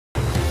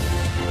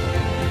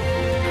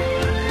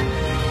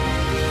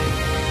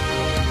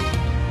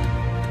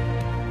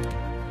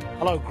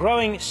Hello.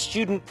 Growing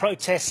student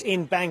protests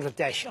in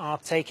Bangladesh are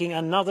taking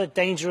another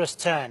dangerous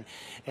turn.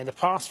 In the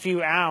past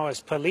few hours,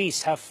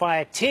 police have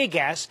fired tear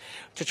gas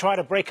to try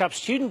to break up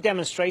student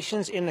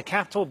demonstrations in the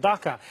capital,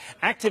 Dhaka.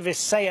 Activists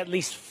say at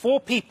least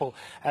 4 people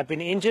have been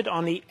injured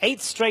on the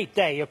 8th straight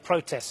day of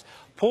protests.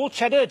 Paul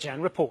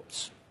Chadurjan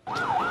reports.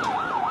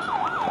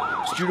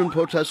 Student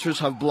protesters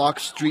have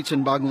blocked streets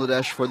in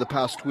Bangladesh for the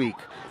past week.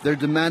 They're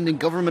demanding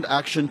government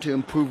action to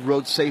improve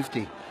road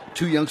safety.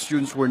 2 young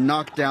students were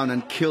knocked down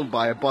and killed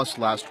by a bus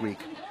last week.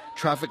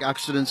 Traffic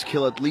accidents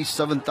kill at least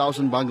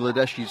 7,000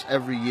 Bangladeshis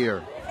every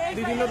year.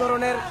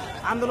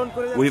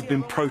 We've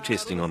been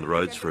protesting on the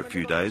roads for a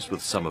few days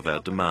with some of our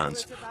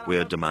demands. We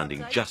are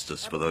demanding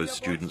justice for those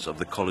students of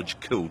the college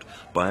killed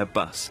by a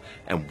bus,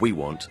 and we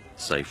want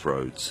safe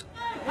roads.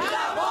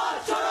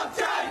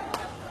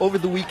 Over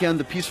the weekend,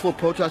 the peaceful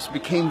protests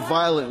became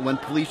violent when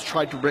police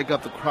tried to break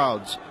up the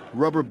crowds.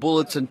 Rubber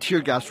bullets and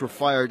tear gas were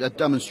fired at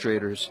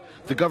demonstrators.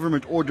 The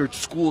government ordered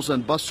schools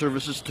and bus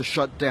services to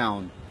shut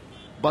down.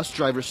 Bus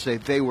drivers say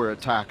they were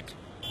attacked.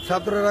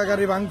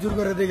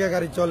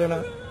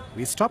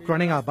 We stopped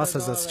running our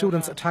buses as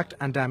students attacked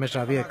and damaged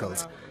our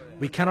vehicles.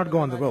 We cannot go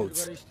on the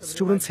roads.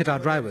 Students hit our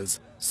drivers,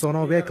 so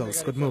no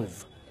vehicles could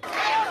move.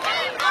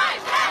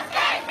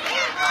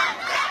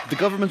 The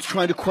government's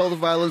trying to quell the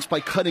violence by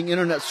cutting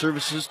internet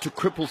services to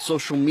cripple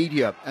social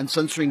media and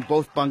censoring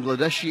both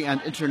Bangladeshi and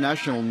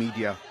international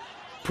media.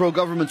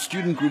 Pro-government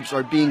student groups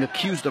are being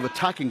accused of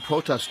attacking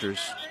protesters.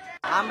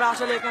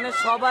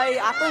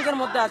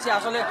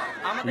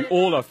 We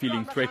all are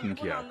feeling threatened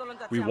here.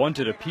 We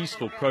wanted a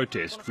peaceful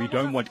protest. We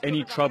don't want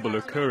any trouble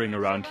occurring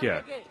around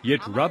here.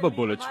 Yet rubber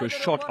bullets were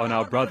shot on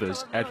our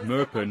brothers at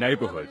Mirpur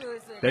neighborhood.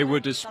 They were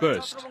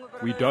dispersed.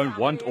 We don't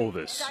want all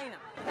this.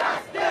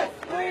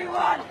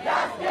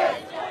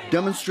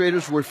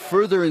 Demonstrators were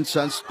further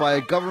incensed by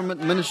a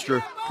government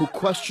minister who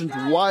questioned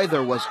why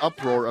there was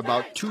uproar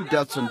about 2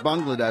 deaths in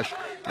Bangladesh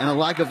and a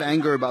lack of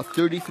anger about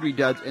 33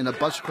 dead in a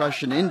bus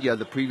crash in India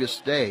the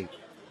previous day.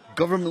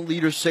 Government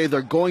leaders say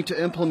they're going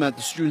to implement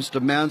the students'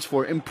 demands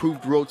for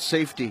improved road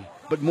safety.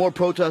 But more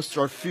protests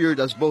are feared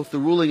as both the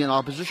ruling and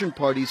opposition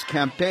parties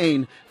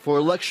campaign for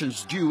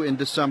elections due in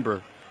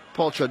December.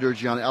 Paul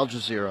Chadurjan,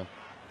 Aljazeera.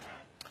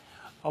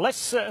 Well,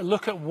 let's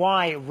look at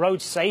why road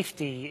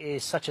safety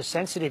is such a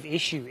sensitive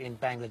issue in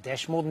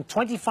Bangladesh. More than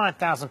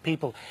 25,000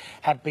 people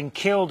have been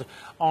killed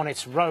on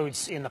its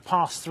roads in the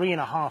past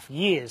 3.5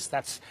 years.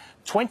 That's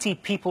 20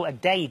 people a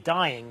day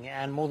dying,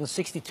 and more than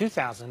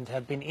 62,000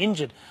 have been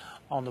injured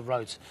on the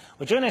roads.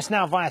 Well, joining us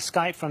now via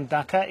Skype from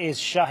Dhaka is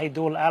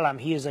Shahidul Alam.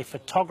 He is a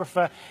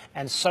photographer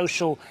and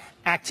social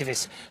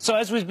activist. So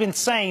as we've been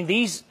saying,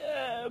 these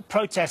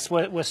protests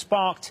were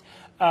sparked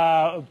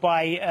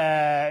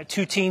by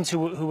 2 teens who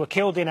were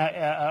killed in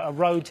a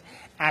road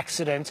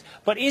accident.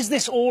 But is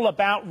this all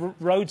about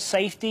road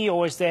safety,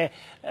 or is there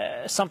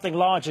something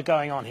larger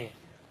going on here?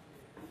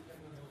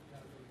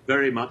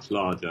 Very much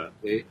larger.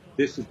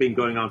 This has been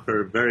going on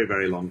for a very,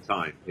 very long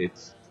time.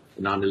 It's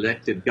an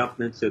unelected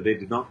government, so they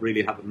did not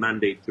really have a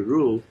mandate to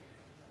rule,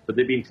 but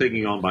they've been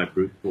clinging on by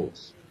brute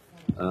force.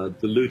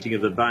 The looting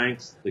of the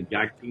banks, the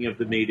gagging of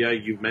the media.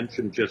 You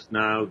mentioned just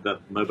now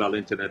that mobile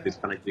internet is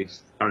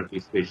currently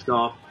switched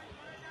off.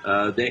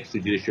 The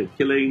extrajudicial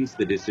killings,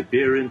 the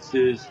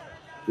disappearances,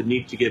 the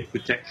need to give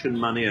protection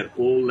money at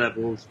all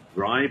levels,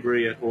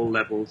 bribery at all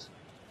levels,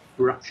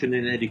 corruption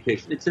in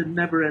education. It's a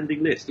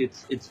never-ending list.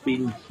 It's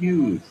been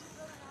huge.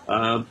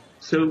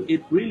 So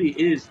it really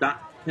is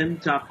that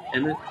pent-up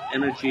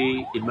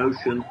energy,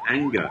 emotion,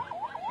 anger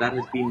that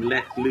has been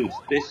let loose.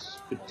 This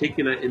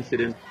particular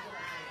incident,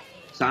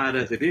 sad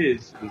as it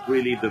is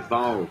really the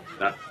valve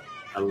that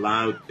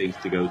allowed things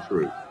to go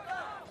through.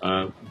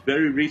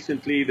 Very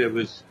recently, there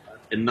was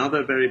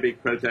another very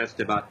big protest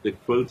about the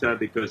quota,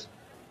 because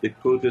the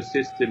quota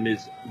system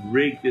is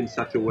rigged in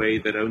such a way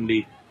that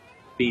only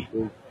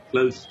people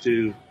close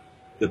to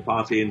the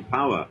party in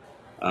power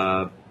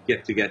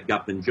get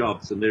government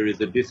jobs, and there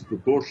is a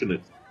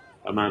disproportionate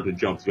amount of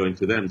jobs going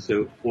to them.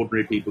 So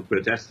ordinary people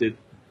protested.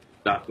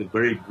 That was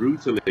very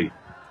brutally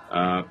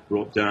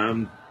brought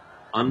down.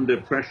 Under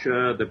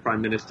pressure, the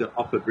Prime Minister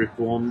offered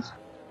reforms,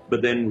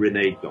 but then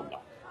reneged on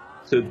that.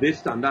 So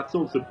this time, that's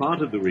also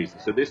part of the reason.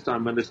 So this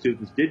time, when the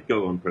students did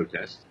go on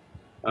protest,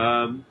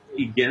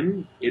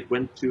 again, it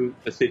went to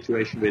a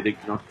situation where they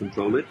could not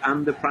control it,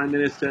 and the Prime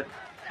Minister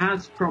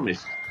has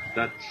promised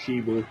that she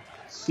will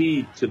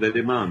cede to their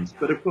demands.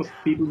 But of course,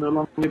 people no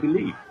longer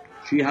believe.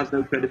 She has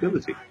no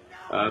credibility.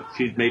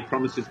 She's made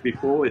promises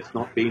before, it's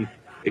not been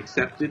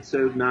accepted,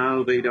 so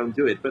now they don't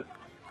do it. But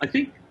I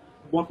think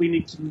what we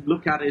need to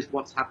look at is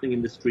what's happening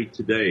in the street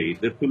today.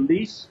 The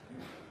police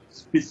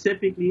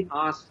specifically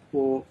asked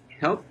for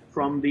help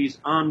from these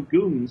armed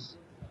goons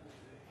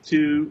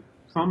to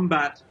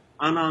combat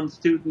unarmed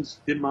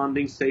students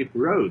demanding safe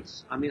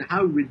roads. I mean,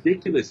 how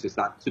ridiculous is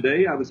that?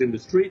 Today, I was in the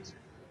streets.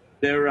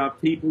 There are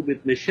people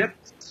with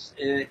machetes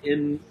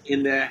in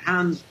their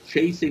hands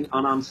chasing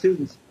unarmed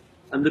students,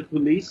 and the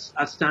police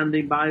are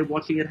standing by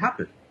watching it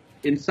happen.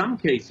 In some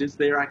cases,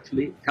 they're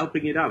actually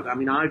helping it out. I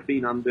mean, I've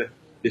been under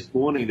this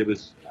morning there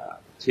was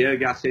tear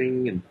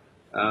gassing, and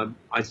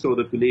I saw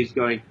the police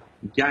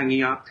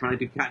ganging up, trying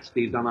to catch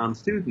these unarmed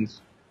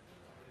students,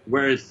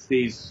 whereas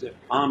these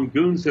armed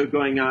goons who are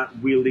going out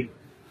wielding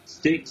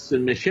sticks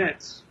and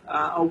machetes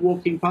are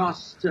walking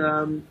past,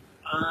 and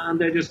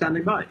they're just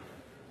standing by.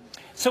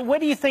 So where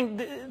do you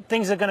think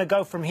things are going to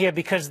go from here?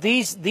 Because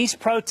these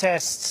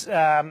protests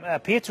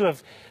appear to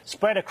have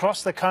spread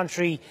across the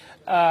country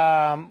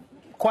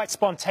quite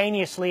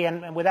spontaneously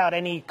and without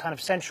any kind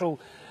of central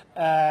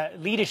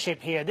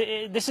leadership here.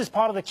 This is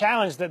part of the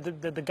challenge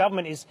that the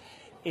government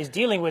is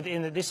dealing with.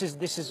 In that this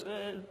is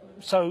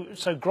so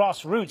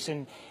grassroots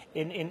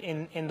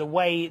in the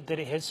way that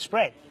it has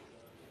spread.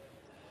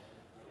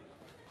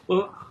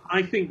 Well,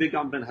 I think the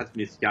government has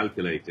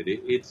miscalculated.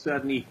 It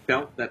certainly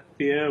felt that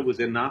fear was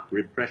enough,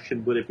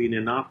 repression would have been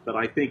enough, but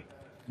I think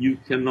you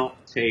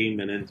cannot tame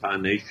an entire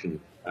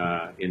nation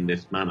in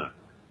this manner.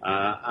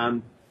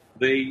 And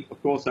they,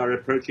 of course, are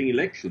approaching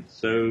elections.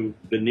 So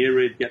the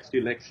nearer it gets to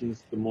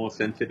elections, the more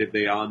sensitive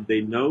they are. And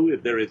they know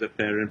if there is a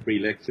fair and free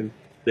election,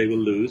 they will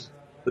lose.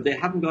 But they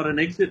haven't got an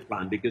exit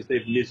plan because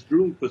they've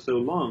misruled for so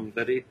long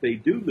that if they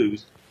do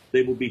lose,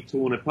 they will be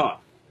torn apart.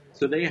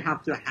 So they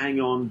have to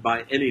hang on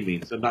by any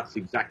means, and that's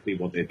exactly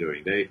what they're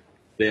doing.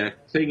 They're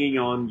clinging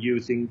on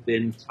using the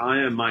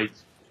entire might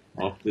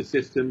of the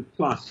system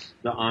plus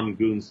the armed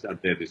goons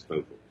at their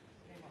disposal.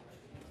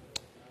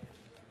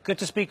 Good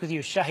to speak with you.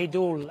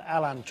 Shahidul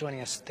Alam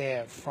joining us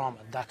there from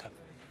Dhaka.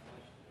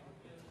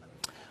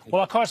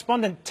 Well, our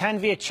correspondent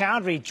Tanveer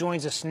Chowdhury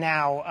joins us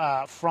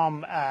now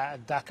from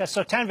Dhaka.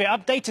 So Tanveer,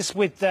 update us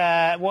with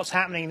what's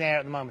happening there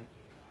at the moment.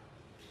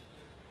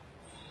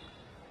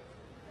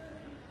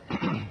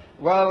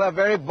 Well, a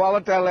very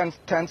volatile and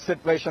tense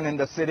situation in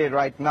the city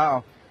right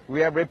now. We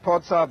have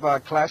reports of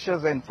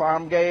clashes in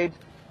Farmgate,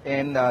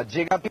 in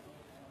Jigat.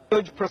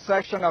 Huge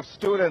procession of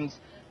students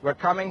were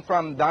coming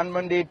from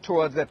Dhanmondi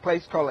towards a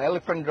place called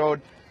Elephant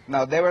Road.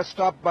 Now, they were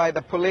stopped by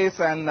the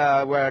police and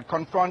were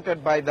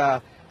confronted by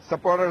the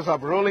supporters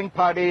of ruling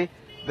party.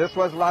 This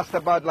was last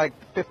about like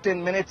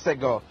 15 minutes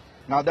ago.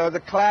 Now, there was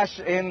a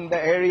clash in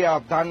the area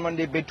of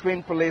Dhanmondi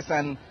between police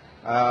and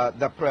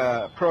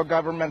the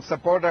pro-government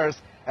supporters.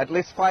 At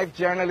least 5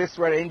 journalists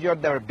were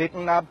injured. They were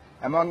beaten up.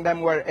 Among them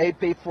were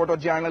AP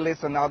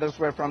photojournalists and others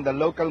were from the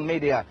local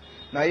media.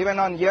 Now, even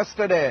on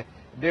yesterday,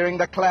 during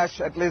the clash,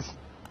 at least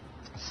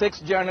 6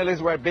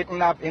 journalists were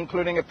beaten up,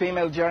 including a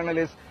female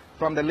journalist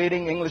from the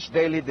leading English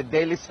daily, the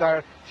Daily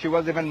Star. She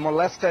was even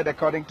molested,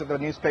 according to the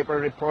newspaper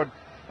report.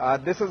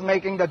 This is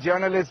making the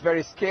journalists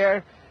very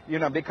scared,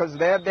 because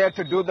they're there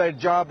to do their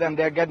job and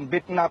they're getting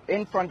beaten up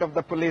in front of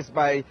the police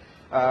by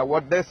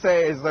what they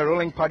say is the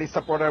ruling party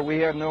supporter. We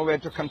have no way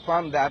to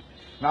confirm that.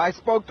 Now, I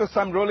spoke to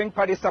some ruling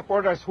party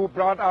supporters who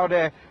brought out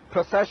a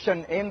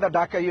procession in the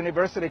Dhaka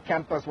University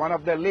campus. One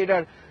of their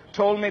leaders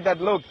told me that,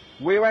 look,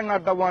 we were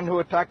not the one who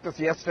attacked us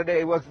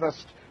yesterday. It was the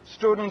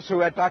students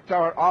who attacked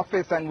our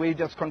office and we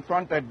just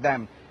confronted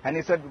them. And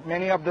he said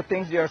many of the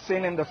things you're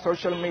seeing in the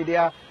social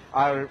media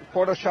are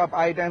Photoshop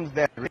items.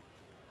 They're really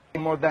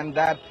more than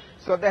that.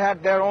 So they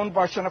had their own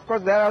version. Of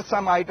course, there are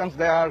some items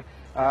that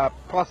are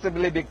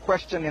possibly be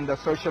questioned in the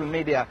social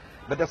media.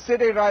 But the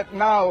city right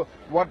now,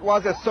 what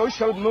was a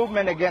social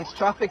movement against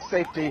traffic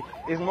safety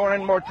is more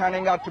and more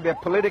turning out to be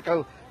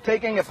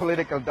taking a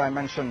political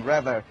dimension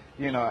rather,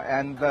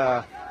 and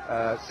the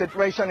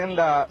situation in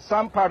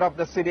some part of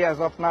the city as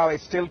of now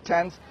is still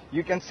tense.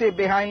 You can see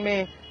behind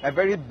me a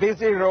very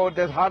busy road.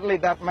 There's hardly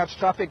that much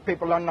traffic.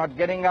 People are not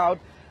getting out.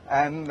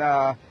 And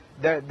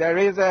there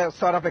is a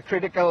sort of a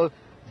critical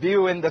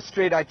view in the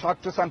street. I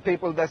talked to some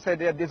people. They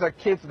said these are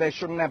kids. They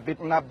shouldn't have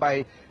beaten up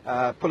by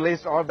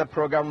police or the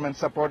pro-government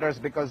supporters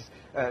because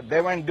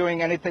they weren't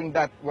doing anything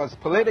that was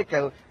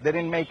political. They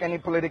didn't make any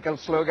political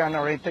slogan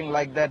or anything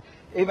like that,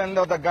 even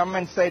though the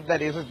government said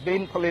that it was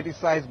being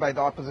politicized by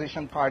the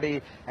opposition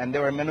party and they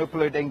were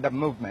manipulating the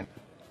movement.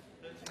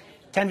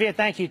 Tanveer,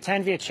 thank you.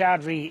 Tanveer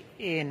Chowdhury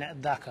in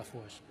Dhaka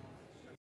for us.